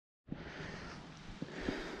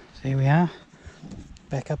There we are,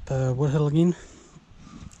 back up Woodhill again.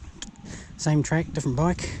 Same track, different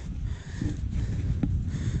bike.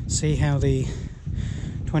 See how the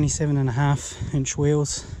 27.5-inch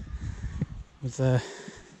wheels with the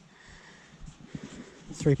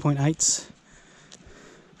 3.8s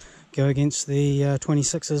go against the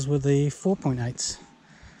 26s with the 4.8s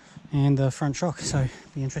and the front shock, so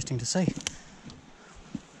be interesting to see.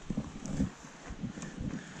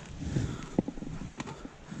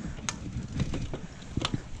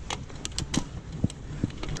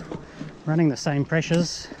 Running the same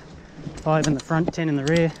pressures, 5 in the front, 10 in the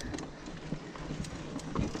rear.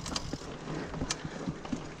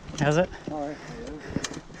 How's it? Alright.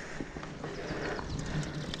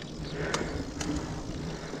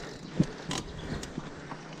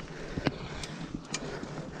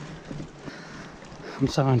 I'm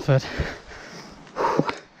so unfit.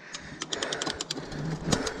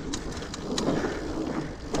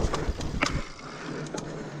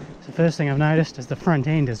 The first thing I've noticed is the front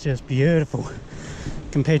end is just beautiful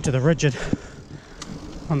compared to the rigid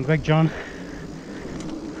on the Big Jon.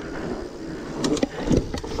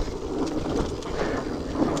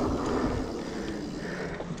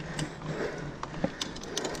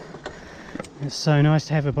 It's so nice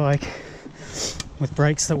to have a bike with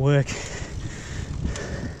brakes that work.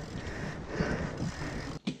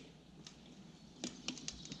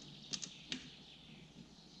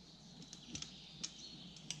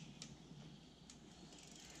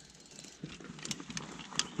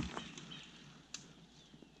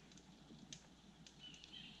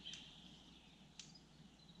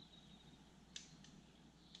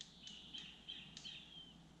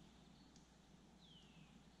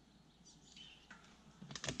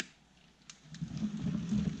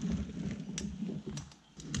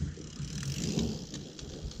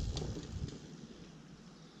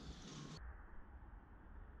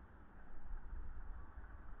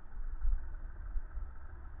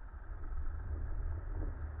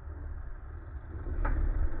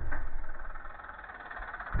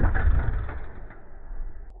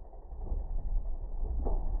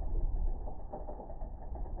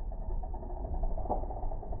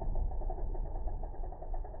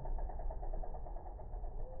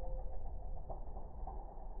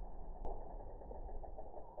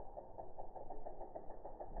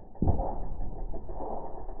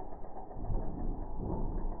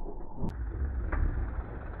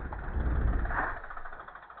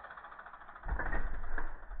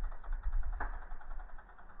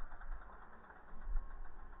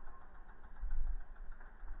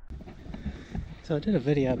 So I did a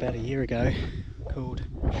video about a year ago called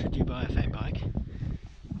 "Should you buy a fat bike?"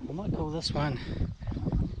 I might call this one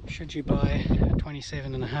 "Should you buy a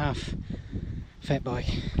 27.5 fat bike?"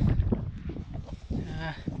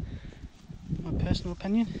 My personal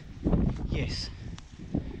opinion, yes.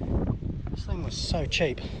 This thing was so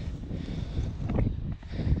cheap,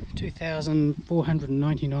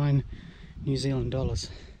 2,499 New Zealand dollars.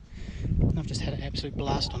 I've just had an absolute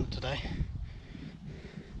blast on it today.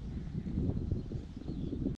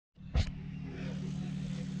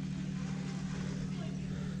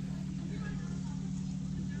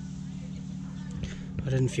 I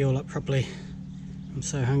didn't fuel up properly. I'm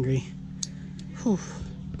so hungry. Whew.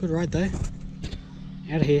 Good ride though.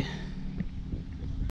 Out of here.